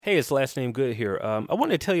Hey, it's Last Name Good here. I want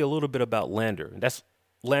to tell you a little bit about Lander. That's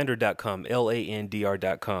lander.com,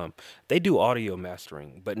 LANDR.com. They do audio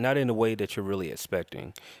mastering, but not in the way that you're really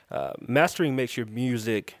expecting. Mastering makes your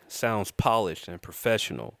music sounds polished and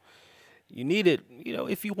professional. You need it,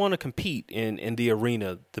 if you want to compete in the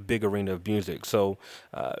arena, the big arena of music. So,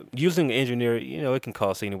 using an engineer, it can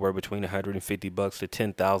cost anywhere between $150 to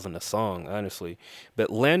 $10,000 a song, honestly.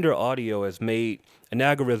 But Lander Audio has made an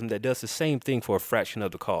algorithm that does the same thing for a fraction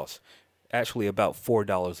of the cost. Actually, about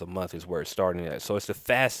 $4 a month is where it's starting at. So it's the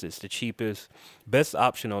fastest, the cheapest, best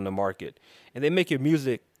option on the market, and they make your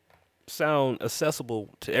music sound accessible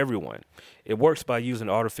to everyone. It works by using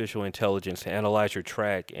artificial intelligence to analyze your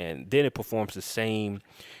track, and then it performs the same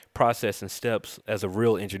process and steps as a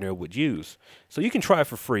real engineer would use. So you can try it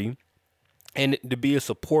for free and to be a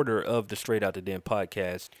supporter of the Straight Out the Den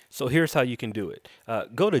podcast. So here's how you can do it.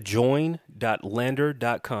 Go to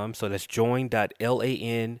join.lander.com. So that's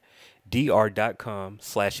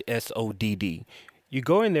join.landr.com/SODD. You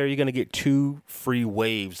go in there, you're going to get 2 free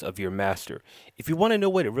waves of your master. If you want to know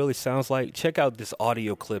what it really sounds like, check out this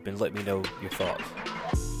audio clip and let me know your thoughts.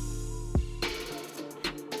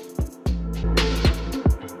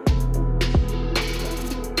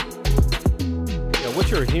 Now, what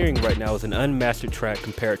you're hearing right now is an unmastered track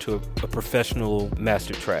compared to a professional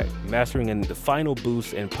mastered track. Mastering in the final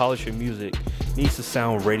boost and polish your music needs to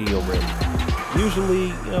sound radio ready.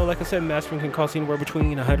 Usually, like I said, mastering can cost anywhere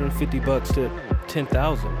between $150 to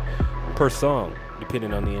 $10,000 per song,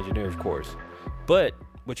 depending on the engineer, of course. But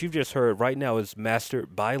what you've just heard right now is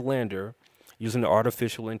mastered by Lander using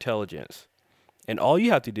artificial intelligence. And all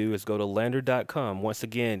you have to do is go to lander.com. Once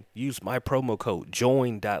again, use my promo code,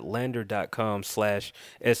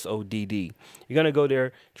 join.lander.com/SODD. You're going to go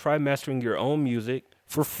there, try mastering your own music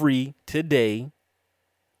for free today.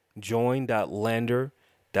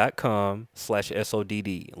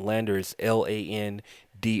 Join.lander.com/SODD. Lander is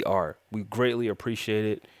LANDR. We greatly appreciate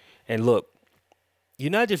it. And look,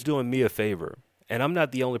 you're not just doing me a favor, and I'm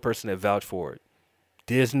not the only person that vouched for it.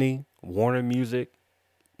 Disney, Warner Music,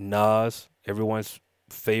 Nas, everyone's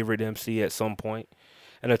favorite MC at some point,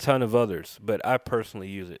 and a ton of others. But I personally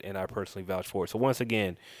use it, and I personally vouch for it. So once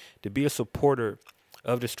again, to be a supporter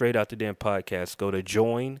of the Straight Out the Den podcast, go to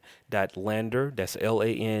join.lander, that's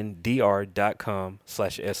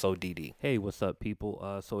LANDR.com/SODD. Hey, what's up,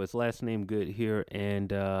 people? So it's Last Name Good here,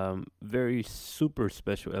 and very super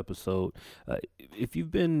special episode. If you've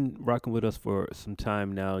been rocking with us for some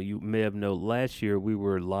time now, you may have known last year we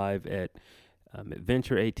were live at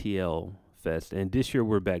Adventure ATL Fest, and this year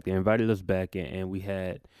we're back. They invited us back, and we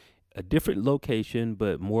had a different location,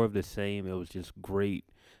 but more of the same. It was just great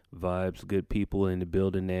vibes, good people in the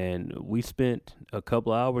building, and we spent a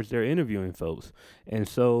couple of hours there interviewing folks. And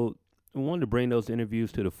so we wanted to bring those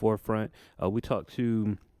interviews to the forefront. We talked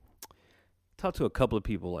to a couple of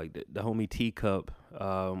people like the homie Teacup.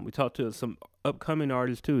 We talked to some upcoming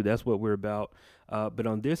artists too. That's what we're about. But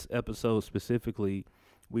on this episode specifically,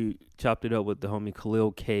 we chopped it up with the homie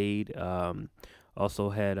Khalil Cade. Also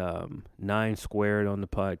had 9 Squared on the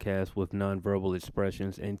podcast with Nonverbal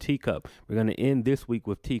Expressions, and Teacup. We're going to end this week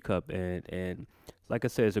with Teacup, and like I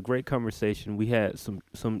said, it's a great conversation. We had some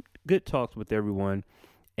good talks with everyone,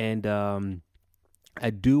 and I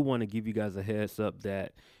do want to give you guys a heads up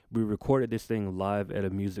that we recorded this thing live at a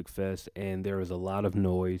music fest, and there was a lot of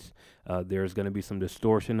noise. There's going to be some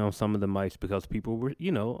distortion on some of the mics because people were,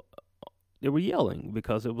 they were yelling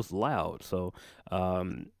because it was loud. So,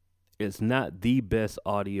 it's not the best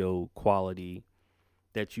audio quality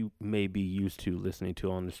that you may be used to listening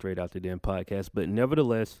to on the Straight Out the Den podcast, but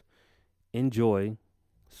nevertheless, enjoy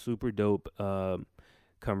super dope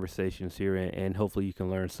conversations here, and hopefully you can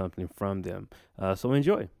learn something from them. So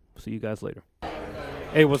enjoy. See you guys later.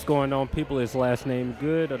 Hey, what's going on, people? It's Last Name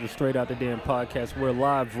Good of the Straight Out the Den podcast. We're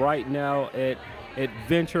live right now at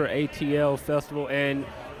Adventure ATL Festival, and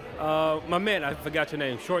my man, I forgot your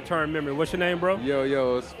name. Short-term memory. What's your name, bro?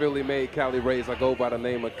 Yo, it's Philly made, Cali raised. I go by the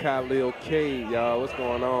name of Khalil K, y'all. What's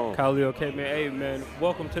going on? Khalil K, man. Hey, man,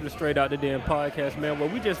 welcome to the Straight Out the Den podcast, man. Well,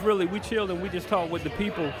 we chilled and we just talked with the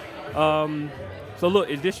people. So,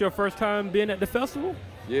 look, is this your first time being at the festival?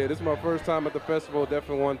 Yeah, this is my first time at the festival.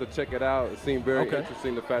 Definitely wanted to check it out. It seemed very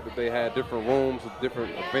interesting, the fact that they had different rooms with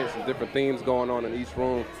different events and different themes going on in each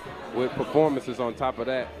room with performances on top of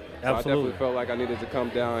that. So Absolutely. I definitely felt like I needed to come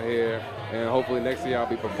down here, and hopefully next year I'll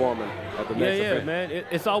be performing at the next event. Yeah, man.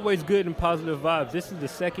 It's always good and positive vibes. This is the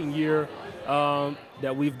second year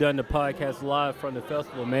that we've done the podcast live from the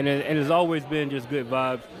festival, man, and it's always been just good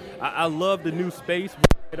vibes. I love the new space.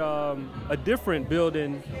 We were at a different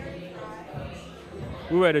building.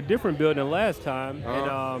 We were at a different building last time,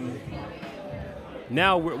 and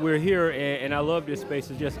now we're here, and I love this space.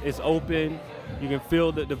 It's open. You can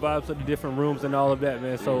feel the vibes of the different rooms and all of that,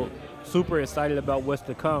 man. So super excited about what's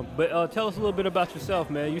to come. But tell us a little bit about yourself,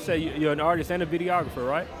 man. You say you're an artist and a videographer,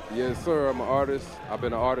 right? Yes, sir. I'm an artist. I've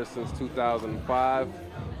been an artist since 2005.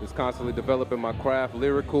 Just constantly developing my craft,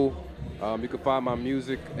 lyrical. You can find my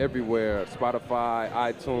music everywhere: Spotify,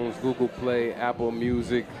 iTunes, Google Play, Apple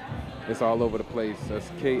Music. It's all over the place. That's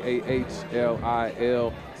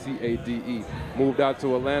KAHLILCADE. Moved out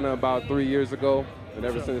to Atlanta about 3 years ago. And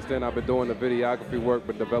ever since then, I've been doing the videography work,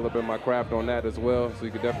 but developing my craft on that as well. So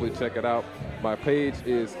you can definitely check it out. My page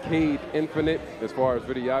is Cade Infinite as far as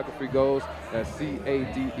videography goes. That's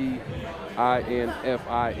CADEINFINITE.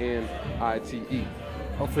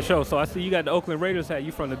 Oh, for sure. So I see you got the Oakland Raiders hat.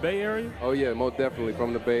 You from the Bay Area? Oh, yeah, most definitely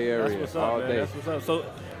from the Bay Area. That's what's up, all man. day. That's what's up. So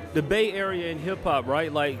the Bay Area and hip-hop,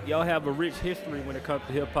 right? Like, y'all have a rich history when it comes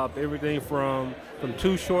to hip-hop. Everything from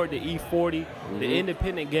Too Short to E40. The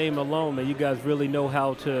independent game alone, man, you guys really know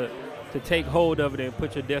how to take hold of it and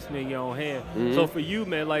put your destiny in your own hand. So for you,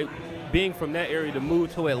 man, like, being from that area to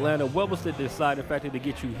move to Atlanta, what was the deciding factor to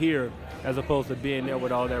get you here as opposed to being there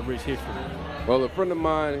with all that rich history? Well, a friend of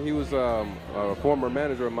mine, he was a former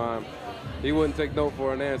manager of mine. He wouldn't take no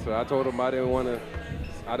for an answer. I told him I wanted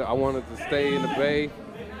to stay in the Bay,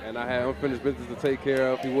 and I had unfinished business to take care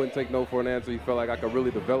of. He wouldn't take no for an answer. He felt like I could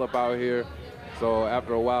really develop out here. So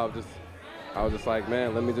after a while, I was just like,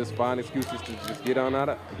 man, let me just find excuses to just get on out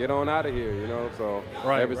of here, you know. So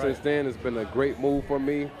ever since then, it's been a great move for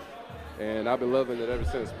me, and I've been loving it ever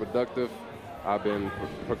since. Productive. I've been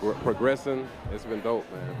progressing. It's been dope,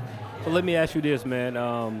 man. So let me ask you this, man.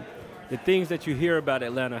 The things that you hear about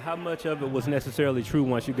Atlanta, how much of it was necessarily true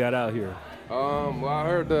once you got out here? Well, I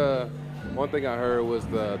heard one thing I heard was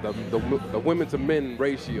the women to men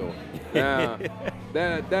ratio. Now,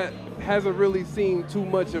 that hasn't really seemed too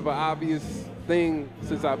much of an obvious thing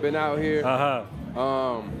since I've been out here.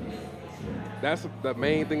 That's the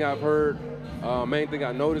main thing I've heard. Main thing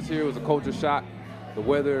I noticed here was a culture shock. The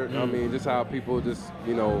weather, I mean, just how people just,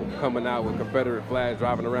 coming out with Confederate flags,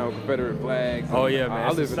 driving around with Confederate flags. Oh, yeah, man.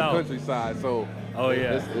 I live in the countryside, so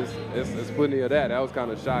it's plenty of that. That was kind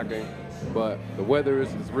of shocking. But the weather is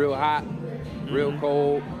real hot, real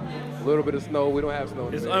cold, a little bit of snow. We don't have snow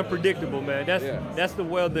today. It's unpredictable, man. That's the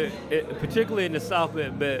weather, particularly in the South,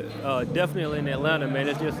 but definitely in Atlanta, man.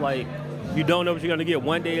 It's just like you don't know what you're going to get.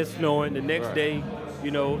 One day it's snowing, the next day,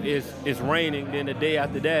 it's raining. Then the day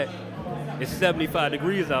after that, it's 75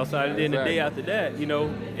 degrees outside, and then the day after that,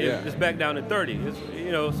 it's back down to 30.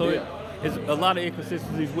 It's a lot of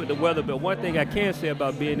inconsistencies with the weather. But one thing I can say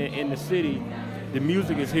about being in the city, the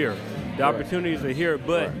music is here, the opportunities are here,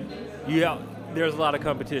 but there's a lot of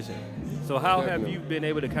competition. So how have you been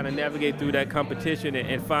able to kind of navigate through that competition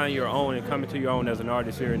and find your own and come into your own as an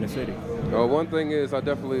artist here in the city? One thing is I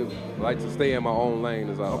definitely like to stay in my own lane,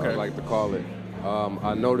 as I like to call it.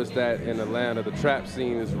 I noticed that in Atlanta, the trap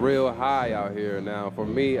scene is real high out here now. For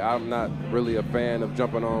me, I'm not really a fan of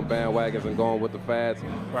jumping on bandwagons and going with the fads.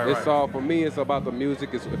 For me, it's about the music.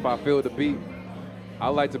 If I feel the beat, I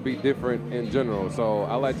like to be different in general. So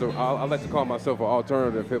I like to call myself an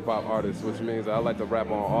alternative hip hop artist, which means I like to rap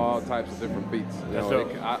on all types of different beats.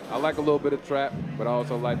 I like a little bit of trap, but I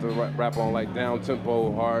also like to rap on like down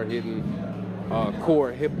tempo, hard hitting,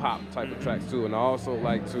 core hip hop type of tracks too. And I also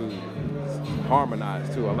like to harmonize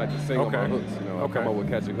too. I like to sing on my hooks. I come up with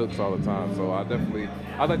catchy hooks all the time. So I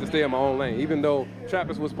like to stay in my own lane, even though trap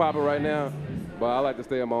is what's popping right now. But I like to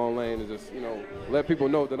stay in my own lane and just, let people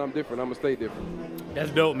know that I'm different. I'm going to stay different. That's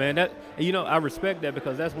dope, man. I respect that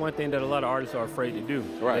because that's one thing that a lot of artists are afraid to do.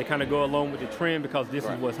 They kind of go along with the trend because this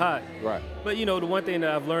is what's hot. But, the one thing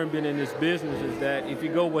that I've learned being in this business is that if you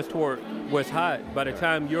go toward what's hot, by the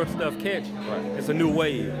time your stuff catch, it's a new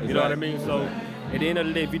wave. Exactly. You know what I mean? So at the end of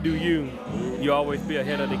the day, if you do you always be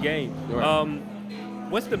ahead of the game.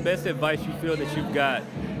 What's the best advice you feel that you've got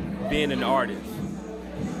being an artist?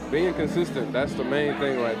 Being consistent, that's the main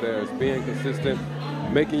thing right there, is being consistent,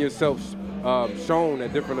 making yourself shown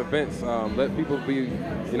at different events. Let people be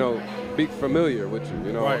familiar with you,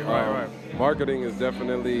 Marketing is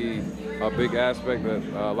definitely a big aspect that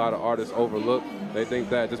a lot of artists overlook. They think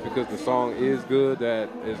that just because the song is good, that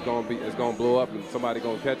it's gonna blow up and somebody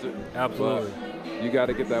gonna catch it. Absolutely. But you got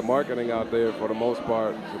to get that marketing out there for the most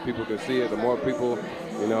part, so people can see it. The more people,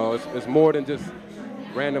 it's more than just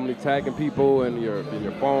randomly tagging people in your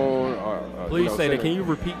phone. Please say that. Can you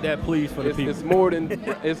repeat that, please, for the people?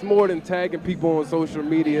 It's more than tagging people on social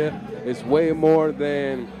media. It's way more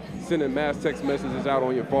than sending mass text messages out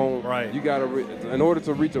on your phone. Right. You got to, in order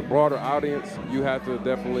to reach a broader audience, you have to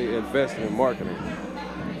definitely invest in marketing.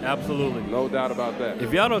 Absolutely. No doubt about that.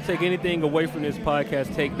 If y'all don't take anything away from this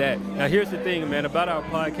podcast, take that. Now, here's the thing, man, about our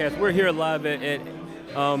podcast. We're here live at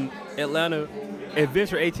Atlanta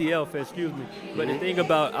Adventure ATL Fest, excuse me. But the thing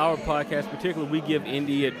about our podcast, particularly, we give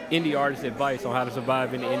indie artists advice on how to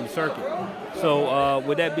survive in the indie circuit. So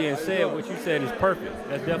with that being said, what you said is perfect.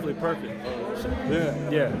 That's definitely perfect.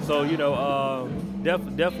 Yeah. So,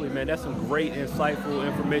 definitely, man, that's some great, insightful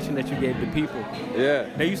information that you gave the people. Yeah.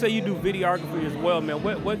 Now, you say you do videography as well, man.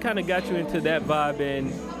 What kind of got you into that vibe,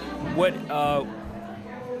 and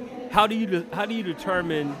how do you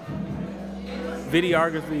determine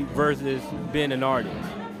videography versus being an artist?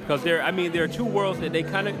 Because there are two worlds that they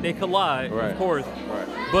collide, right. Of course, right.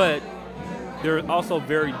 But they're also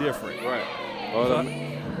very different. Right. Well,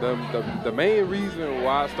 the main reason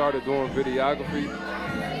why I started doing videography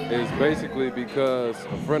is basically because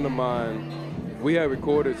a friend of mine, we had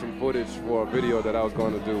recorded some footage for a video that I was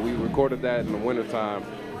going to do. We recorded that in the wintertime,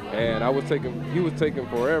 and he was taking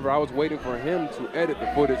forever. I was waiting for him to edit the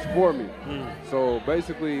footage for me. So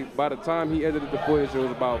basically, by the time he edited the footage, it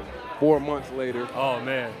was about 4 months later. Oh,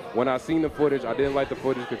 man. When I seen the footage, I didn't like the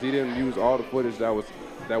footage because he didn't use all the footage that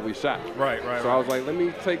we shot. Right. So I was like, let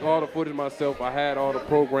me take all the footage myself. I had all the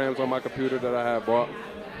programs on my computer that I had bought.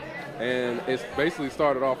 And it's basically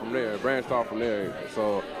started off from there, branched off from there.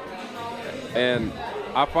 So, and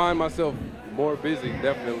I find myself more busy,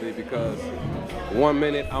 definitely, because 1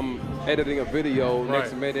 minute I'm editing a video,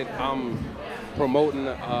 next minute I'm promoting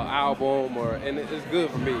an album, and it's good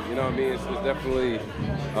for me, you know what I mean? It's definitely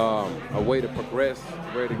a way to progress,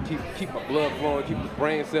 a way to keep my blood flowing, keep the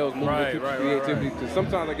brain cells moving, keep the creativity. Because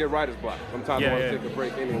sometimes I get writer's block. Sometimes I want to take a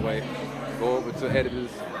break anyway, go over to editors.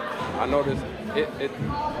 I noticed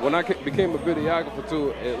when I became a videographer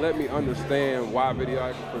too, it let me understand why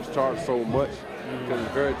videographers charge so much, because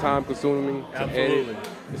it's very time consuming to edit,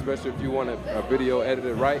 especially if you want a video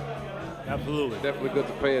edited right. Absolutely. It's definitely good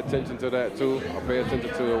to pay attention to that too. I pay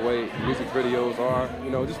attention to the way music videos are,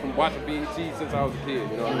 just from watching BET since I was a kid,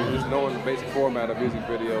 just knowing the basic format of music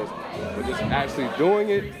videos, but just actually doing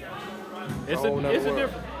it, it's a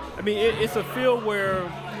different, it's a field where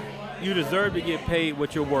you deserve to get paid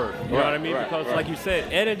what you're worth. You know what I mean? Because like you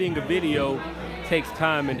said, editing a video takes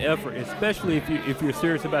time and effort, especially if you're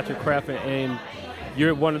serious about your craft and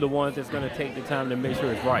you're one of the ones that's going to take the time to make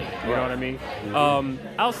sure it's right. You know what I mean? Mm-hmm.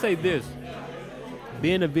 I'll say this.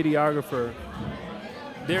 Being a videographer,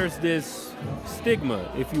 there's this stigma,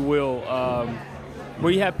 if you will,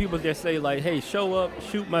 where you have people that say, like, hey, show up,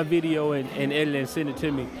 shoot my video, and edit and send it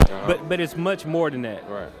to me. But it's much more than that.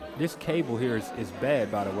 Right. This cable here is bad,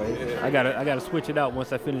 by the way. I gotta switch it out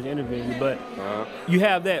once I finish interviewing you. But you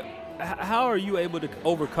have that. How are you able to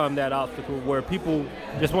overcome that obstacle where people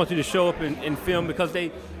just want you to show up and film because they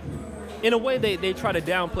try to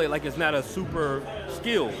downplay it like it's not a super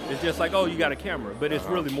skill. It's just like, oh, you got a camera. But it's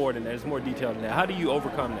really more than that. It's more detailed than that. How do you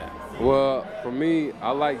overcome that? Well, for me, I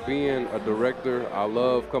like being a director. I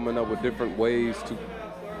love coming up with different ways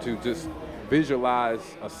to just visualize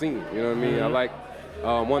a scene. You know what I mean? I like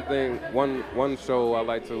one show I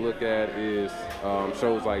like to look at is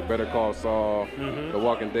shows like Better Call Saul, The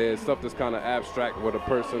Walking Dead, stuff that's kind of abstract where the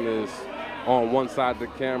person is on one side of the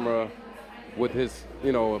camera with his,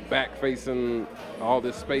 back facing all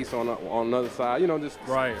this space on another side, just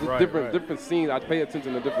different scenes. I pay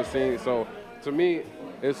attention to different scenes. So to me,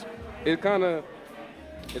 it's kind of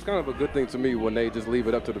a good thing to me when they just leave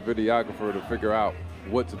it up to the videographer to figure out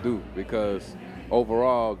what to do, because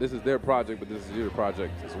overall, this is their project, but this is your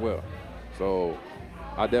project as well. So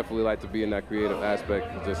I definitely like to be in that creative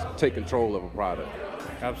aspect and just take control of a product.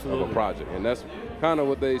 Absolutely. Of a project. And that's kind of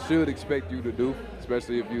what they should expect you to do,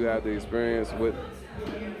 especially if you have the experience with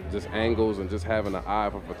just angles and just having an eye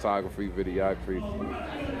for photography, videography.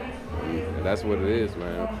 And that's what it is,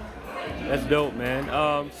 man. That's dope,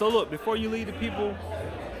 man. So look, before you leave the people,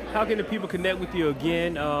 how can the people connect with you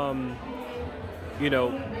again?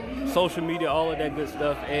 Social media, all of that good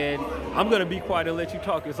stuff. And I'm going to be quiet and let you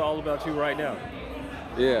talk. It's all about you right now.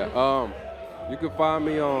 Yeah. You can find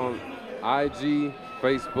me on IG,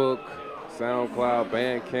 Facebook, SoundCloud,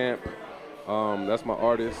 Bandcamp. That's my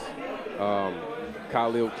artist.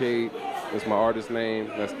 Khalil Cade is my artist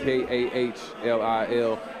name. That's Kahlilcade.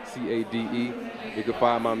 You can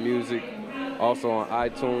find my music also on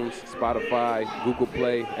iTunes, Spotify, Google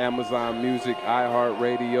Play, Amazon Music,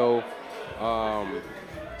 iHeartRadio,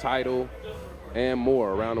 Tidal, and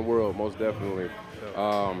more around the world, most definitely.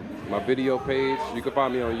 My video page, you can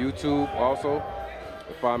find me on YouTube also. You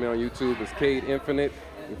can find me on YouTube, it's Cade Infinite.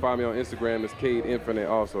 You can find me on Instagram, it's Cade Infinite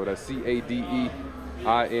also. That's CADEININFINITE.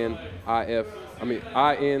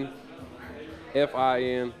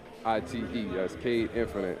 ITE. That's Cade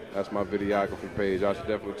Infinite. That's my videography page. Y'all should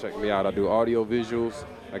definitely check me out. I do audio visuals.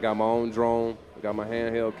 I got my own drone. I got my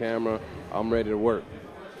handheld camera. I'm ready to work.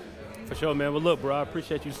 For sure, man. Well, look, bro, I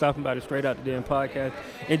appreciate you stopping by the Straight Out the Den podcast.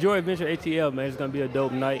 Enjoy Adventure ATL, man. It's going to be a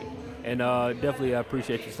dope night. And definitely I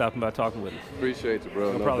appreciate you stopping by talking with us. Appreciate you,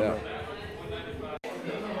 bro. No problem, doubt. bro.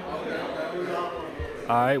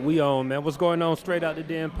 All right, we on, man. What's going on? Straight Out the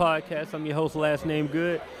Den podcast. I'm your host, last name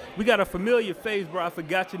Good. We got a familiar face, bro. I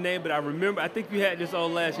forgot your name, but I remember. I think you had this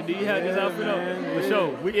on last year. Did you have this outfit on? For sure.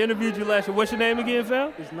 We interviewed you last year. What's your name again,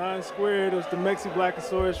 fam? It's 9 squared. It's the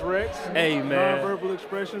Mexi-Blackosaurus Rex. Hey, man. Non-verbal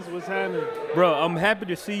expressions. What's happening? Bro, I'm happy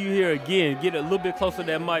to see you here again. Get a little bit closer to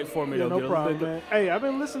that mic for me, Yeah, though. no problem, man. Hey, I've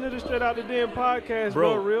been listening to the Straight Out the Den podcast,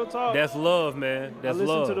 bro. Real talk. That's love, man. That's love.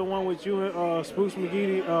 I listened to the one with you and Spooks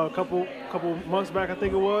McGeady a couple months back, I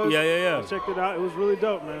think it was. Yeah. I checked it out. It was really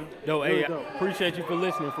dope, man. Yo, really hey, dope. Appreciate you for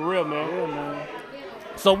listening, for real, man. Yeah, man.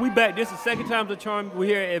 So we back. This is the second time the charm. We're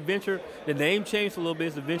here at Adventure. The name changed a little bit.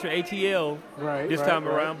 It's Adventure ATL this time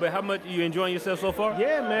around. But how much are you enjoying yourself so far?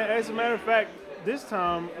 Yeah, man. As a matter of fact, this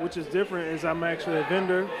time, which is different, is I'm actually a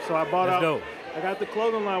vendor. So I bought out. Dope. I got the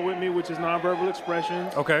clothing line with me, which is Nonverbal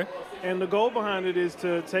Expressions. Okay. And the goal behind it is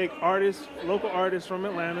to take artists, local artists from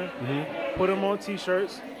Atlanta, put them on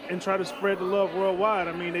T-shirts, and try to spread the love worldwide.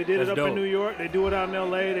 I mean, they did it up in New York. They do it out in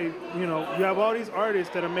L.A. You have all these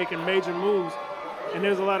artists that are making major moves, and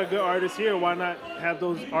there's a lot of good artists here. Why not have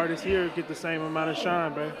those artists here get the same amount of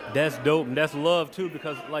shine, man? That's dope, and that's love too,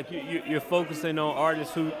 because like you're focusing on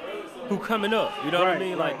artists who coming up. You know what I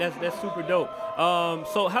mean? Right. Like that's super dope.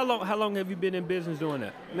 So how long have you been in business doing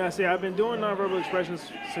that? Now, see, I've been doing nonverbal expressions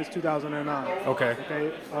since 2009. Okay.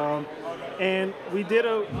 And we did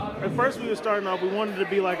at first we were starting off, we wanted to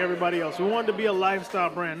be like everybody else. We wanted to be a lifestyle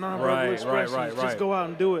brand, nonverbal expressions, just go out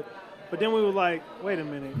and do it. But then we were like, wait a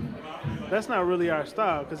minute, that's not really our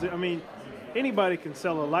style. Because, I mean, anybody can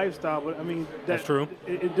sell a lifestyle, but I mean, that's true.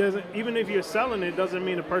 It doesn't, even if you're selling it, doesn't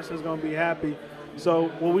mean the person's going to be happy. So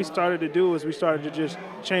what we started to do is we started to just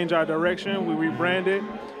change our direction. We rebranded,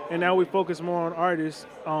 and now we focus more on artists.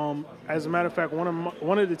 As a matter of fact,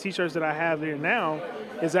 one of the T-shirts that I have here now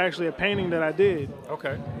is actually a painting that I did.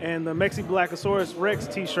 Okay. And the Mexi-Blackosaurus Rex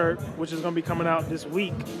T-shirt, which is going to be coming out this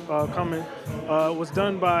week, is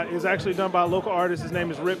actually done by a local artist. His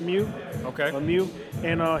name is Rip Mew. Okay. Mew.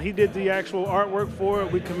 And he did the actual artwork for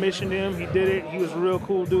it. We commissioned him. He did it. He was a real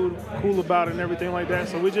cool dude, cool about it and everything like that.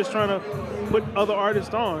 So we're just trying to put other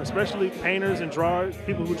artists on, especially painters and drawers,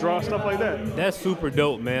 people who draw stuff like that. That's super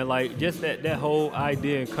dope, man. Like just that whole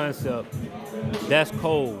idea and concept, that's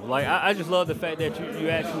cold. Like I just love the fact that you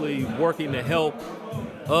actually working to help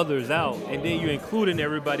others out, and then you including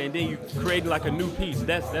everybody, and then you creating like a new piece.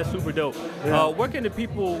 That's super dope. Yeah. Where can the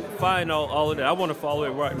people find all of that? I want to follow it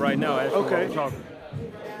right now. Actually, Okay. while we're talking.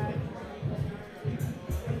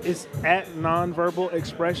 It's at Nonverbal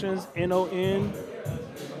Expressions,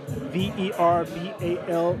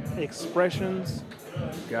 NONVERBAL Expressions.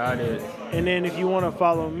 Got it. And then if you want to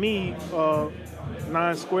follow me,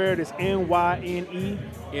 9 squared is NYNE.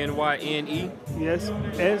 NYNE. Yes,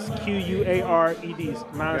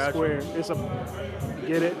 SQUARED. 9 Gotcha. squared.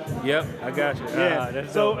 Get it? Yep, I got you. Yeah.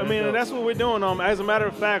 That's So dope. I mean, that's what we're doing. As a matter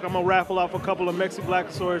of fact, I'm gonna raffle off a couple of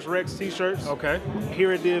Mexi-Blackosaurus Rex T-shirts. Okay.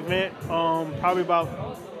 Here at the event. Probably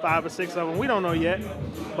about 5 or 6 of them. We don't know yet.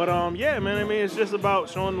 But yeah, man. I mean, it's just about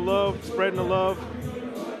showing the love, spreading the love.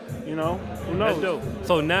 Who knows? That's dope.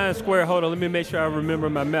 So 9 square. Hold on, let me make sure I remember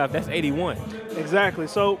my math. That's 81. Exactly.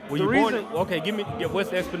 So Were the you reason. born? Okay, what's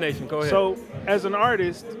the explanation? Go ahead. So as an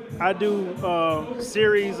artist, I do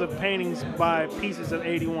series of paintings by pieces of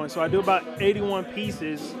 81. So I do about 81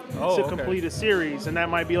 pieces to complete a series, and that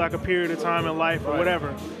might be like a period of time in life or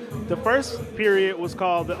whatever. The first period was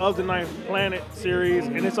called the Of the Ninth Planet series,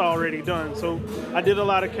 and it's already done. So I did a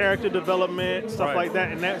lot of character development, stuff like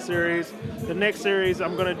that in that series. The next series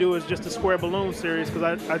I'm going to do is just a square balloon series,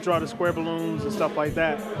 because I draw the square balloons and stuff like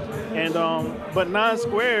that. And but 9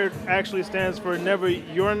 squared actually stands for never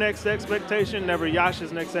your next expectation, never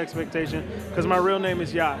Yash's next expectation, because my real name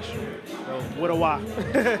is Yash. With a Y.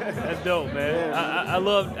 That's dope, man. Yeah. I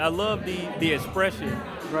love the expression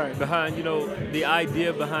behind, the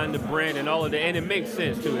idea behind the brand and all of that, and it makes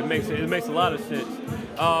sense too. It makes a lot of sense.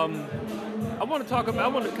 I want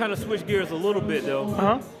to kind of switch gears a little bit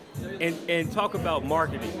though, and talk about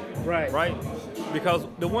marketing. Right. Because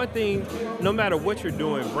the one thing, no matter what you're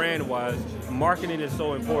doing brand-wise, marketing is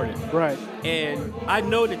so important. Right. And I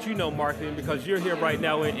know that you know marketing because you're here right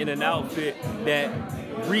now in an outfit that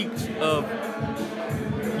reeks of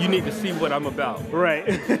you need to see what I'm about. Right.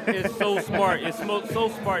 It's so smart. It's so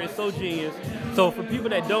smart. It's so genius. So for people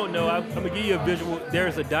that don't know, I'm going to give you a visual.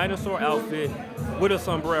 There's a dinosaur outfit with a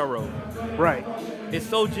sombrero. Right. It's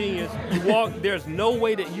so genius. You walk, there's no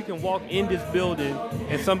way that you can walk in this building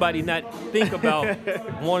and somebody not think about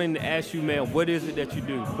wanting to ask you, man, what is it that you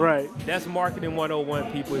do? Right. That's Marketing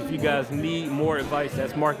 101, people. If you guys need more advice,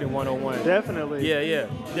 that's Marketing 101. Definitely. Yeah.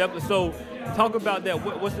 Definitely. So talk about that.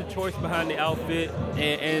 What's the choice behind the outfit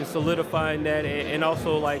and solidifying that and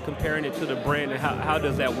also like comparing it to the brand and how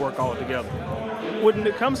does that work all together? When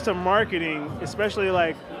it comes to marketing, especially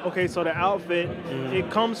like, okay, so the outfit, it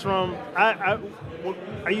comes from, I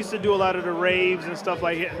used to do a lot of the raves and stuff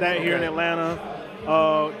like that here in Atlanta.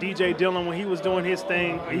 DJ Dylan, when he was doing his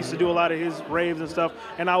thing, I used to do a lot of his raves and stuff.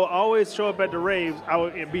 And I would always show up at the raves. I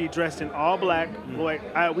would be dressed in all black.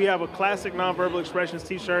 Like we have a classic Nonverbal Expressions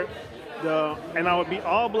t-shirt. And I would be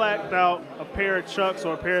all blacked out, a pair of Chucks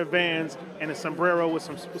or a pair of Vans, and a sombrero with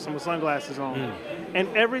some sunglasses on. And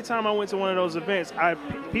every time I went to one of those events,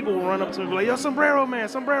 people would run up to me and be like, yo, sombrero man,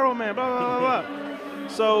 blah, blah, blah, blah.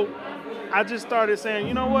 So I just started saying,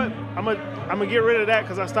 you know what, I'm gonna get rid of that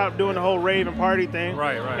because I stopped doing the whole rave and party thing.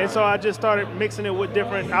 Right. And so I just started mixing it with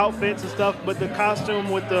different outfits and stuff, but the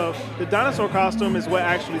costume with the dinosaur costume is what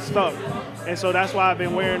actually stuck. And so that's why I've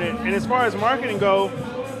been wearing it. And as far as marketing go,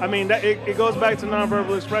 I mean, it goes back to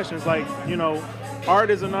nonverbal expressions. Like, you know, art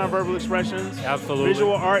is a nonverbal expression. Absolutely.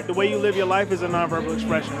 Visual art, the way you live your life is a nonverbal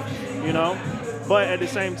expression, you know? But at the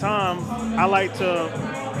same time, I like to,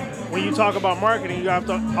 when you talk about marketing, you have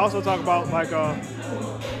to also talk about like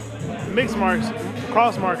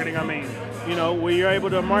cross marketing, I mean. You know, where you're able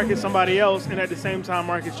to market somebody else and at the same time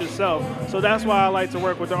market yourself. So that's why I like to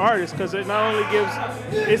work with the artists, because it not only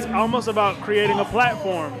it's almost about creating a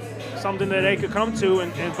platform, something that they could come to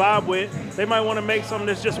and vibe with. They might want to make something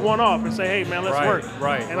that's just one-off and say, hey, man, let's work.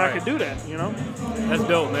 And I could do that, you know? That's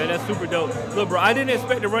dope, man. That's super dope. Look, bro, I didn't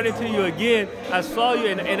expect to run into you again. I saw you,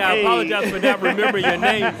 and I apologize for not remembering your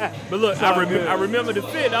name. But look, I remember the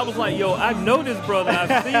fit. I was like, yo, I know this brother.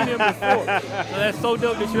 I've seen him before. So that's so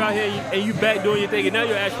dope that you're out here and you back doing your thing. And now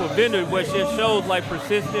you're an actual vendor, which just shows, like,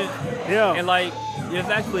 persistence. Yeah. And, like, it's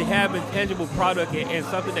actually having tangible product and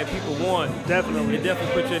something that people want. Definitely. It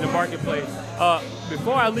definitely puts you in the marketplace.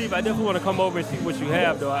 Before I leave, I definitely want to come over and see what you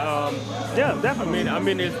have, though. Yeah, definitely. I'm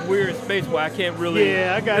in this weird space where I can't really.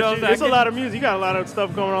 Yeah, I got you. It's a lot of music. You got a lot of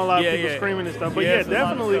stuff going on, a lot of people screaming and stuff. But yeah,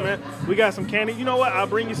 definitely, man. We got some candy. You know what? I'll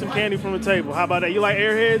bring you some candy from the table. How about that? You like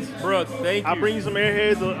Airheads? Bro, thank you. I'll bring you some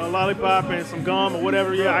Airheads, a lollipop, and some gum or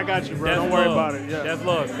whatever. Yeah, I got you, bro. Don't worry about it. Yeah. That's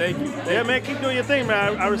love. Thank you. Yeah, man, keep doing your thing,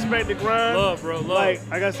 man. I respect the grind. Love, bro. Love.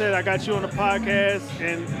 Like I said, I got you on the podcast,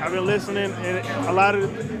 and I've been listening. And a lot of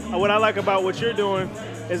what I like about what you're doing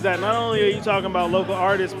is that not only are you talking about local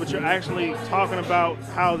artists, but you're actually talking about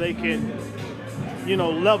how they can, you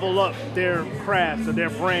know, level up their craft or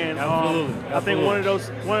their brand. Absolutely. I think one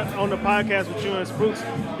on the podcast with you and Spooks,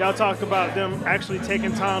 y'all talked about them actually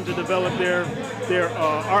taking time to develop their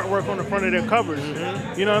artwork on the front of their covers.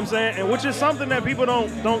 Mm-hmm. You know what I'm saying? And which is something that people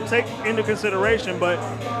don't take into consideration, but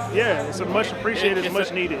yeah, it's a much appreciated, it's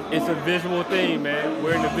much needed. It's a visual thing, man.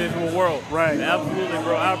 We're in the visual world. Right. Absolutely,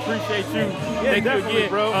 bro. I appreciate you. Yeah, Thank you again,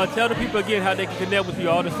 bro. Tell the people again how they can connect with you,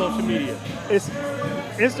 all the social media.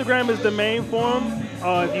 Instagram is the main form.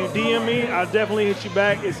 If you DM me, I'll definitely hit you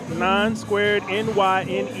back. It's 9squared,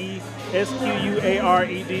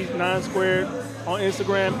 NYNESQUARED, 9 squared on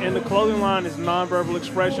Instagram. And the clothing line is Nonverbal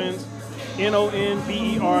Expressions,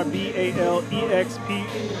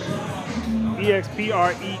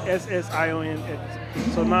 NONVERBALEXPRESSION.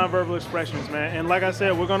 So Nonverbal Expressions, man. And like I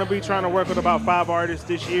said, we're going to be trying to work with about 5 artists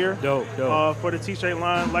this year. Dope. For the t-shirt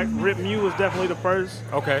line. Like Rip Mew was definitely the first.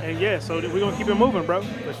 Okay. And yeah, so we're going to keep it moving, bro.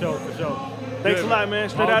 For sure. Thanks a lot, man.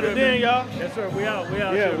 Straight out of the den, y'all. Yes, sir. We out.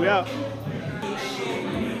 Yeah, we out.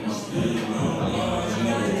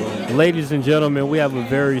 Ladies and gentlemen, we have a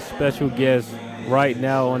very special guest right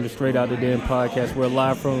now on the Straight Out the Den podcast. We're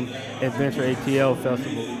live from Adventure ATL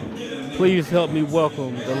Festival. Please help me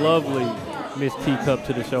welcome the lovely Miss Teacup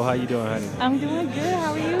to the show. How you doing, honey? I'm doing good.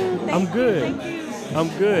 How are you? I'm good. Thank you. I'm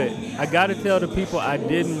good. I got to tell the people I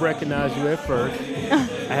didn't recognize you at first.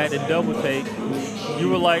 I had to double take. You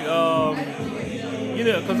were like, you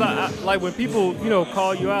know, because I like when people, you know,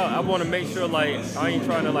 call you out, I want to make sure, like, I ain't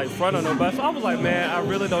trying to, like, front on nobody. So I was like, man, I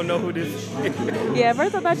really don't know who this is. Yeah, at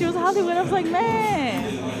first I thought you was Hollywood. I was like,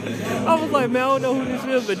 man. I was like, man, I don't know who this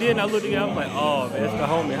is. But then I looked at you, I was like, oh, man, it's the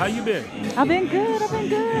homie. How you been? I've been good.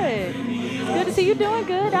 It's good to see you doing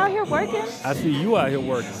good out here working. I see you out here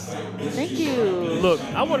working. Thank you. Look,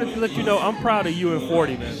 I wanted to let you know I'm proud of you and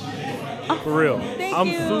 40, man. For real. Thank I'm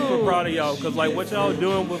you. super proud of y'all because like what y'all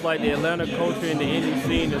doing with like the Atlanta culture and the indie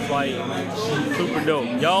scene is like super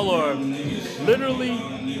dope. Y'all are literally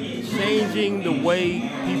changing the way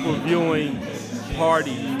people viewing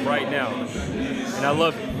parties right now. And I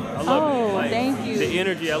love it. I love it. Like, thank you. The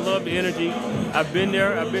energy. I love the energy. I've been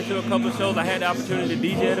there. I've been to a couple of shows. I had the opportunity to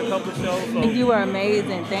DJ at a couple of shows. So You were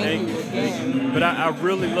amazing. Thank you again. But I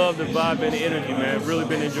really love the vibe and the energy, man. I've really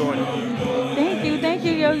been enjoying it. Thank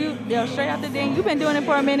you. Yo, straight out the thing. You've been doing it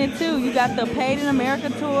for a minute too. You got the Paid in America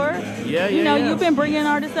tour. Yeah. You've been bringing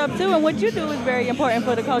artists up too, and what you do is very important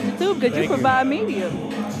for the culture too, because you provide media.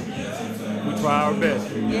 We try our best.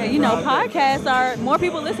 Yeah, podcasts are more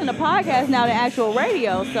people listen to podcasts now than actual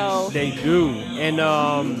radio. So they do, and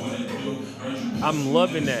I'm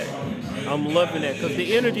loving that. Because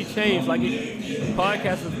the energy changed. Like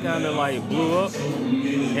podcasts kind of like blew up,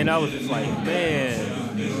 and I was just like, man.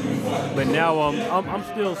 But now I'm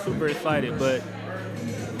still super excited. But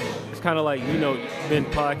it's kind of like been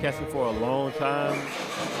podcasting for a long time,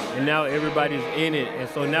 and now everybody's in it, and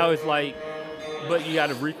so now it's like. But you got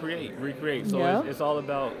to recreate. So it's all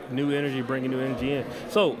about new energy, bringing new energy in.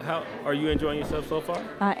 So how are you enjoying yourself so far?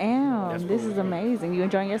 I am. This is amazing. You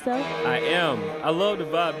enjoying yourself? I am. I love the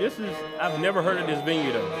vibe. I've never heard of this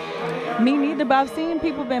venue though. Me neither, but I've seen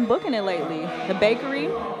people been booking it lately. The bakery.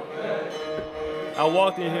 I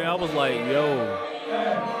walked in here, I was like, yo,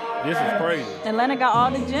 this is crazy. Atlanta got all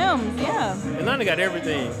the gyms, yeah. Atlanta got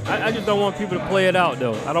everything. I just don't want people to play it out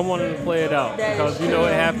though. I don't want them to play it out because it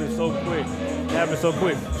happens so quick.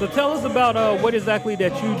 So tell us about what exactly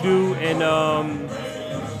that you do and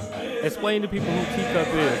explain to people who Teacup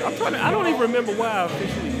is. I don't even remember why I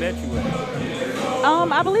officially met you with.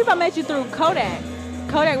 I believe I met you through Kodak.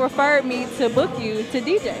 Kodak referred me to book you to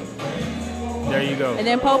DJ. There you go. And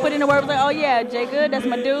then Poe put in the word, was like, oh yeah, Jay Good, that's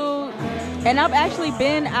my dude. And I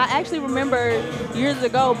actually remember years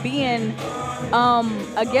ago being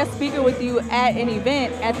a guest speaker with you at an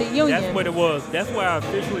event at the Union. That's what it was. That's where I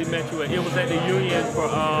officially met you. It was at the Union for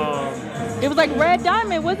It was like Red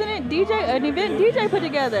Diamond, wasn't it? An event DJ put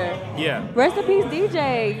together. Yeah. Rest in peace,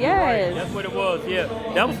 DJ. Yes. Right. That's what it was. Yeah.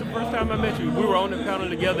 That was the first time I met you. We were on the panel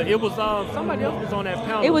together. It was somebody else was on that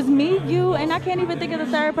panel. It was me, you, and I can't even think of the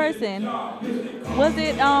third person. Was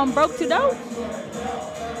it Broke to Dope?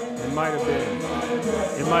 It might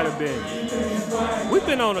have been. We've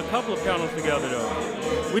been on a couple of panels together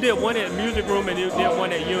though. We did one at Music Room and we did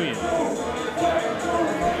one at Union.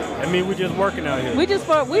 I mean, we're just working out here. We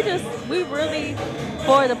really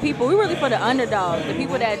for the people. We really for the underdogs, the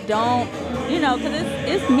people that don't, because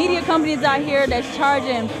it's media companies out here that's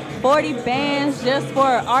charging 40 bands just for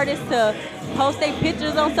artists to post their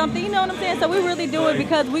pictures on something. You know what I'm saying? So we really do it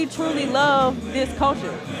because we truly love this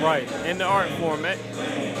culture. Right, and the art format.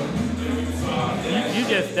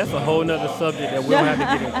 That's a whole nother subject that we don't have to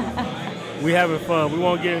get into. We having fun. We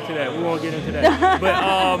won't get into that. But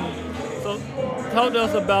so talk to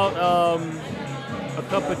us about A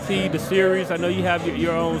Cup of Tea, the series. I know you have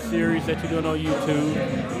your own series that you're doing on YouTube.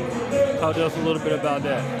 Talk to us a little bit about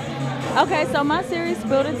that. Okay, so my series,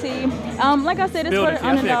 Spill the Tea. Like I said, it's for the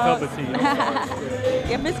underdogs. I said Cup of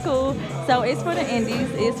Tea. Yep, it's cool. So it's for the indies.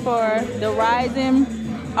 It's for the rising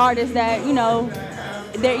artists that,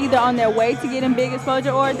 they're either on their way to getting big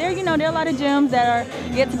exposure or there are a lot of gems that are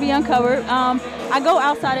yet to be uncovered. I go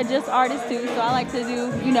outside of just artists too, so I like to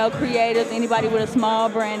do, creatives, anybody with a small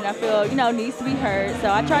brand that I feel, needs to be heard.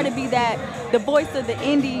 So I try to be the voice of the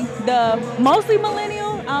indie, the mostly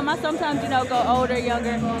millennial. I sometimes, go older,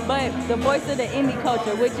 younger, but the voice of the indie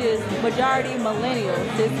culture, which is majority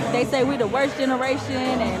millennials. They say we're the worst generation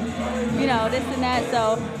and, this and that.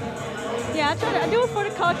 So yeah, I do it for the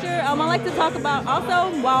culture. I like to talk about,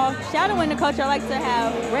 also, while shadowing the culture, I like to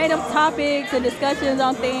have random topics and discussions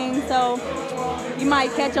on things. So you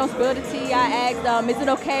might catch on Spill the Tea. I asked, is it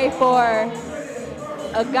okay for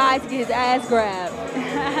a guy to get his ass grabbed?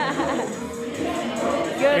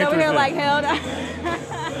 Good over here like hell.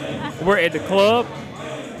 We're at the club?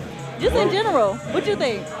 Just in general. What you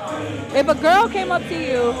think? If a girl came up to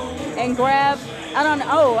you and grabbed, I don't know.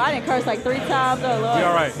 Oh, I didn't curse like 3 times. Oh, Lord. You're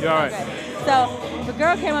all right. Okay. So, if a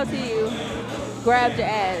girl came up to you, grabbed your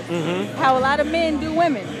ass, how a lot of men do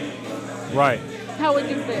women. Right. How would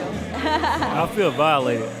you feel? I feel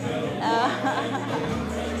violated.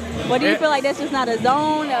 What do you feel like that's just not a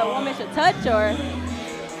zone a woman should touch, or?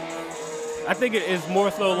 I think it is more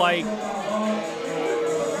so like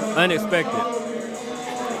unexpected.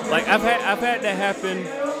 Like I've had that happen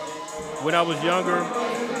when I was younger.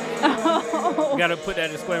 Got to put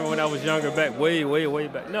that disclaimer when I was younger, back way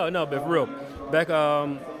back. No, but for real. Back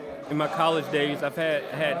in my college days, I've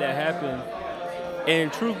had that happen.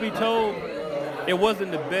 And truth be told, it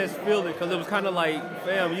wasn't the best feeling because it was kind of like,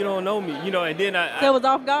 fam, you don't know me, and then So it was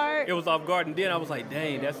off guard? It was off guard, and then I was like,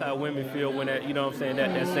 dang, that's how women feel when that, what I'm saying,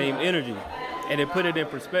 that same energy. And it put it in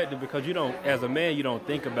perspective because you don't, as a man, you don't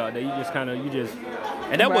think about that.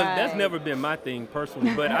 And that's never been my thing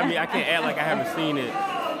personally. But I mean, I can't act like I haven't seen it.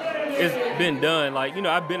 It's been done. Like,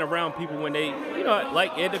 I've been around people when they,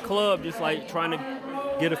 like at the club, just like trying to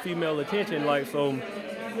get a female attention. Like, so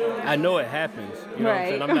I know it happens. You know what I'm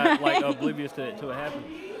saying? I'm not like oblivious to it happen.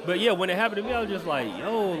 But yeah, when it happened to me, I was just like,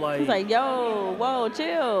 yo, like. It's like, yo, whoa,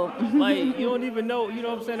 chill. Like, you don't even know, you know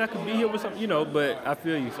what I'm saying? I could be here with something, but I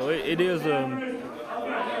feel you. So it is,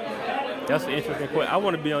 that's an interesting question. I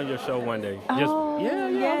want to be on your show one day.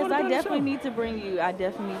 Yes, I definitely need to bring you.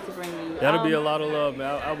 That'll be a lot of love,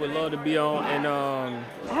 man. I would love to be on, and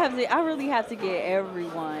I really have to get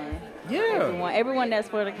everyone. Yeah. Everyone that's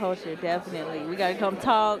for the culture, definitely. We gotta come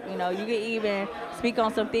talk. You can even speak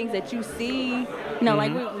on some things that you see.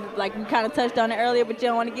 Like we kind of touched on it earlier, but you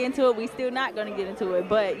don't want to get into it. We still not gonna get into it.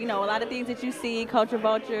 But a lot of things that you see, culture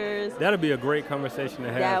vultures. That'll be a great conversation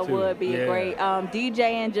to have. That would be a great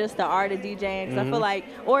DJing, just the art of DJing. Because I feel like,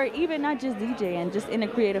 or even not just DJing, just in the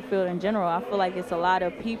creative field in general. I feel like it's a lot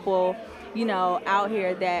of people, out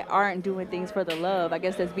here that aren't doing things for the love. I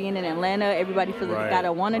guess that's being in Atlanta. Everybody feels like they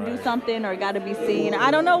gotta want to do something or gotta be seen.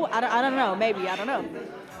 I don't know. I don't know. Maybe. I don't know.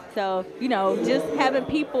 So, just having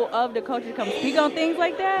people of the culture come speak on things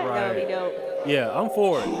like that, that would be dope. Yeah, I'm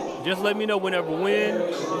for it. Just let me know whenever when.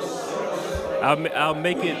 I'll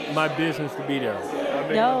make it my business to be there.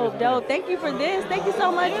 Dope. Thank you for this. Thank you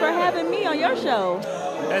so much for having me on your show.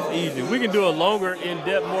 That's easy. We can do a longer,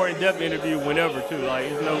 more in-depth interview whenever, too. Like,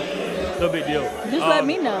 it's no big deal. Just let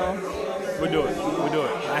me know. We'll do it.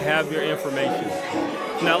 I have your information.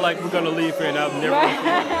 It's not like we're going to leave here and I've never...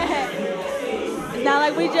 It's not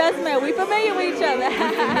like we just met. We familiar with each other.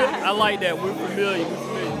 I like that. We're familiar.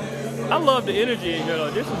 I love the energy in here,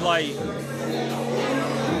 though. This is like...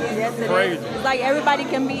 Yes, crazy. It's like everybody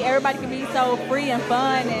can be so free and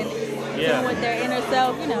fun and tune with their inner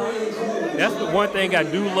self, That's the one thing I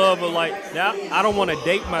do love. Now, I don't want to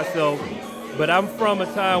date myself, but I'm from a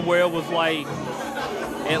time where it was like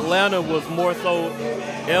Atlanta was more so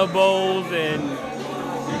elbows and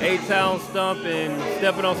A-Town stump and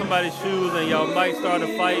stepping on somebody's shoes and y'all might start a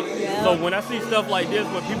fight. Yeah. So when I see stuff like this,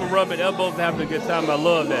 when people rubbing elbows and having a good time, I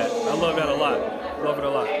love that. I love that a lot. Love it a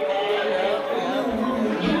lot.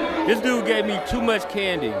 This dude gave me too much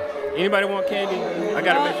candy. Anybody want candy? I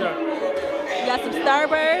gotta make sure. You got some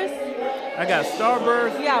Starburst? I got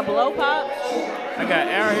Starburst. You got Blow Pops? I got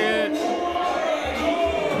Airheads.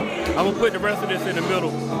 I'm gonna put the rest of this in the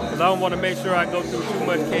middle because I don't want to make sure I go through too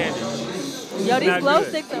much candy. Yo, these glow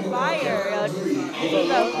sticks are fire.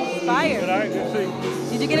 It's fire.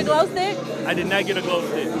 Did you get a glow stick? I did not get a glow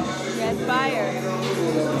stick. That's fire.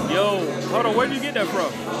 Yo, hold on, where did you get that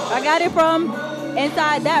from? I got it from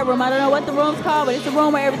inside that room. I don't know what the room's called, but it's a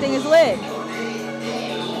room where everything is lit.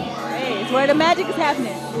 Hey, it's where the magic is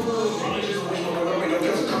happening.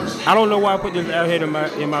 I don't know why I put this Airhead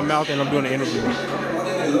in my mouth and I'm doing an interview.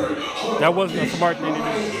 That wasn't a smart thing to do.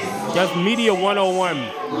 That's Media 101.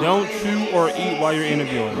 Don't chew or eat while you're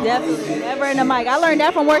interviewing. Definitely. Never in the mic. I learned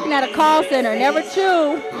that from working at a call center. Never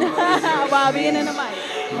chew while being in the mic.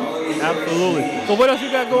 Absolutely. So what else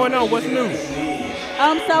you got going on? What's new?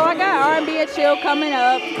 So I got R&B and Chill coming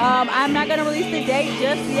up. I'm not gonna release the date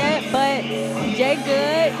just yet, but Jay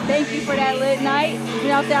Good, thank you for that lit night. You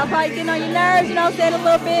know what I'm saying? I was probably getting on your nerves, you know what I'm saying, a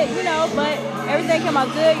little bit, but everything came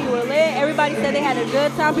out good. You were lit. Everybody said they had a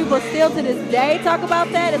good time. People still to this day talk about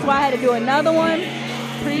that. That's why I had to do another one.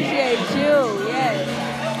 Appreciate you, yes.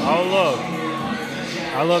 All love.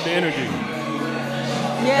 I love the energy.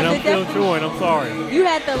 Yes, and I'm still chewing, I'm sorry. You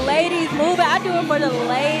had the ladies moving. I do it for the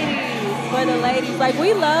ladies. Like,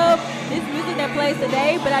 we love this music that plays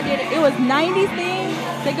today, but it was 90s things.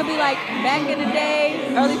 So it could be like back in the day,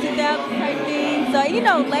 early 2000s type thing. So,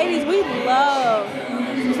 ladies, we love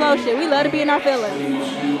some slow shit. We love to be in our feelings.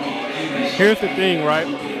 Here's the thing, right?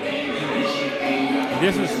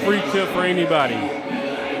 This is free tip for anybody.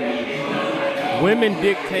 Women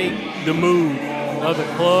dictate the mood of the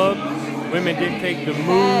club. Women dictate the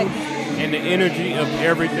mood and the energy of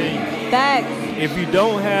everything. Facts. If you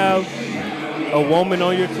don't have a woman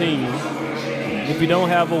on your team, if you don't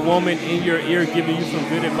have a woman in your ear giving you some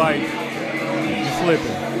good advice, you're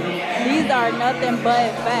slipping. These are nothing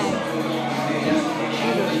but facts.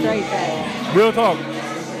 These are straight facts. Real talk.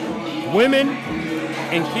 Women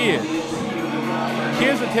and kids.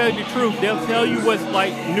 Kids will tell you the truth. They'll tell you what's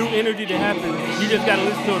like new energy to happen. You just got to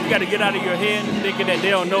listen to them. You got to get out of your head thinking that they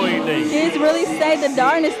don't know anything. Kids really say the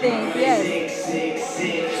darndest things, yes.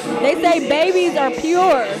 They say babies are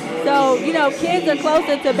pure. So, kids are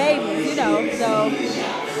closer to babies, so.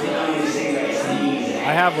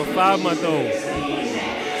 I have a 5-month-old.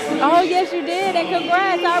 Oh, yes, you did. And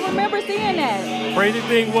congrats. I remember seeing that. Crazy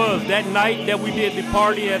thing was, that night that we did the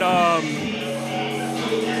party at,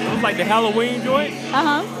 it was like the Halloween joint.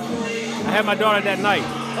 Uh-huh. I had my daughter that night.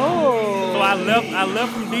 Oh. So I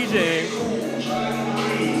left from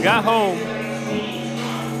DJing, got home,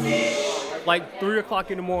 like 3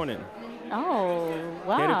 o'clock in the morning. Oh,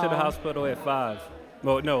 wow. Headed to the hospital at 5.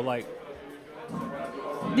 Well, no, like.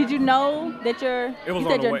 Did you know that you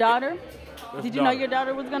said your daughter? Did you know your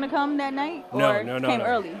daughter was going to come that night? No, or came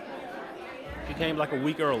early? She came like a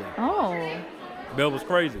week early. Oh. But it was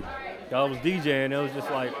crazy. I was DJing. It was just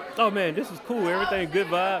like, oh, man, this is cool. Everything good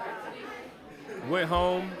vibe. Went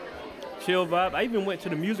home, chill vibe. I even went to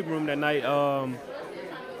the music room that night. I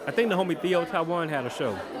think the homie Theo Taiwan had a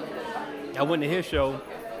show. I went to his show,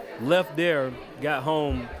 left there, got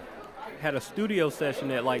home, had a studio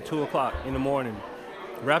session at like 2 o'clock in the morning.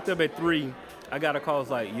 Wrapped up at 3. I got a call.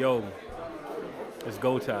 It's like, yo, it's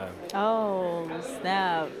go time. Oh,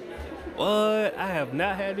 snap. What? I have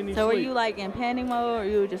not had any So sleep. were you like in panic mode, or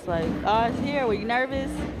you were just like, oh, it's here? Were you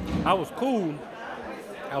nervous? I was cool.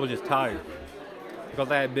 I was just tired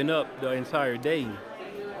because I had been up the entire day.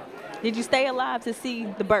 Did you stay alive to see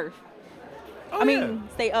the birth? Oh, yeah.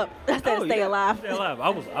 Stay up. I said stay alive. Stay alive.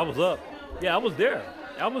 I was up. Yeah, I was there.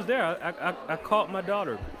 I caught my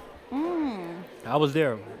daughter. I was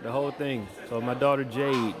there, the whole thing. So my daughter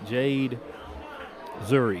Jade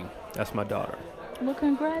Zuri, that's my daughter. Well,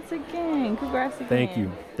 congrats again. Thank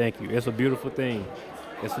you. It's a beautiful thing.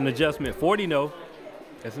 It's an adjustment. 40 know.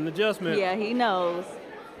 It's an adjustment. Yeah, he knows.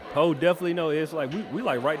 Poe definitely know. It's like we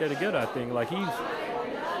like right there together, I think. Like he's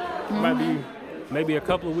might be maybe a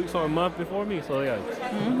couple of weeks or a month before me. So yeah.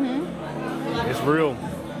 It's real.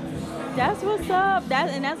 That's what's up.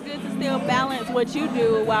 That's good to still balance what you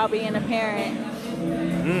do while being a parent.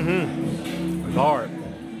 It's hard.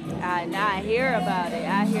 I hear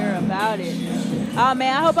about it. Oh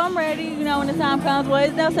man, I hope I'm ready. When the time comes. Well,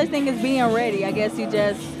 there's no such thing as being ready. I guess it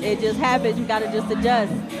just happens. You gotta just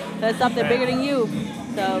adjust. That's something bigger than you.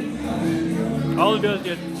 So. All it does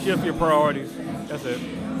is just shift your priorities. That's it.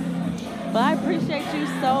 But I appreciate you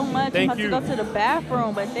so much. Thank I'm you. about to go to the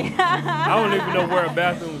bathroom, but I don't even know where a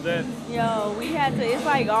bathroom's at. Yo, we had to. It's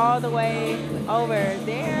like all the way over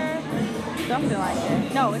there, something like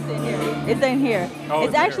that. No, it's in here. It's in here. Oh,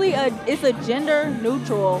 it's actually it's a gender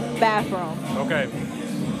neutral bathroom. Okay.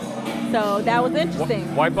 So that was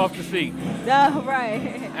interesting. Wipe off the seat.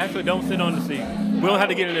 Right. Actually, don't sit on the seat. We don't have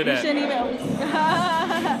to get into You that. shouldn't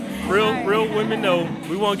even. Real women know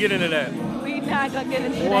we won't get into that. We not gonna get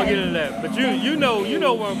into that. We won't get into that. But you know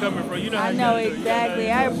where I'm coming from. You know how I you know gotta do it.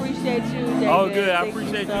 exactly. I appreciate you, David. Oh, good. I Thank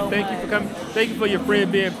appreciate you. so Thank you much. for coming. Thank you for your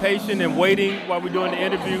friend being patient and waiting while we're doing the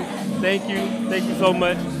interview. Thank you. Thank you so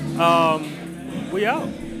much. We out.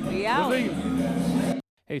 We out. We'll see you.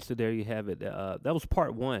 Hey, so there you have it. That was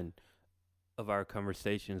part 1 of our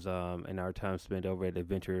conversations and our time spent over at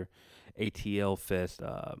Adventure ATL Fest.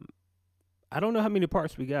 I don't know how many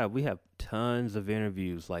parts we got. We have tons of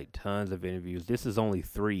interviews. This is only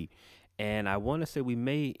 3. And I want to say we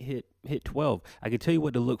may hit 12. I can tell you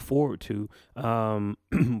what to look forward to.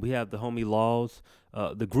 We have the homie Laws,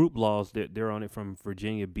 the group Laws. They're on it from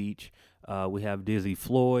Virginia Beach. We have Dizzy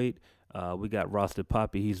Floyd. We got Rasta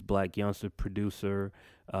Poppy. He's Black youngster producer.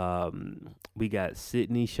 We got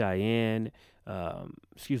Sydney Cheyenne. Not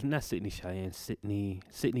Sydney Cheyenne.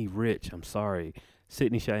 Sydney Rich. I'm sorry.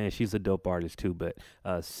 Sydney Cheyenne, she's a dope artist too, but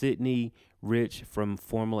Sydney Rich from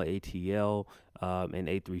Formula ATL and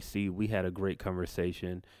A3C, we had a great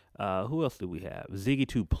conversation. Who else do we have? Ziggy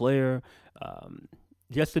 2 Player,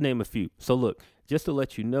 just to name a few. So look, just to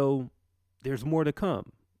let you know, there's more to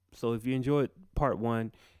come. So if you enjoyed part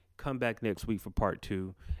 1, come back next week for part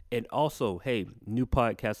 2. And also, hey, new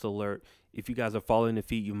podcast alert. If you guys are following the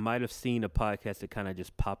feed, you might have seen a podcast that kind of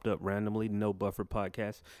just popped up randomly, No Buffer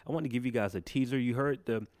Podcast. I want to give you guys a teaser. You heard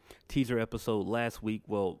the teaser episode last week.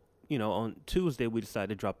 Well, on Tuesday, we decided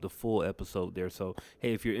to drop the full episode there. So,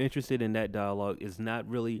 hey, if you're interested in that dialogue, it's not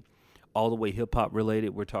really all the way hip-hop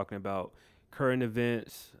related. We're talking about current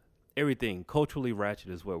events, everything. Culturally ratchet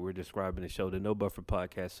is what we're describing the show. The No Buffer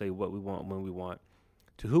Podcast, say what we want, when we want,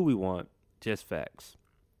 to who we want, just facts.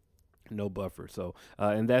 No buffer. So,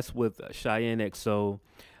 and that's with Cheyenne XO,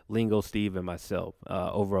 Lingo Steve, and myself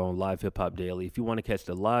over on Live Hip Hop Daily. If you want to catch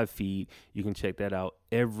the live feed, you can check that out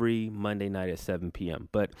every Monday night at 7 p.m.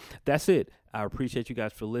 But that's it. I appreciate you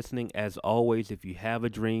guys for listening. As always, if you have a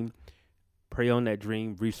dream, pray on that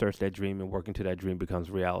dream, research that dream, and work until that dream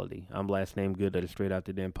becomes reality. I'm Last Name Good of the Straight Out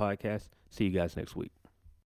the Den podcast. See you guys next week.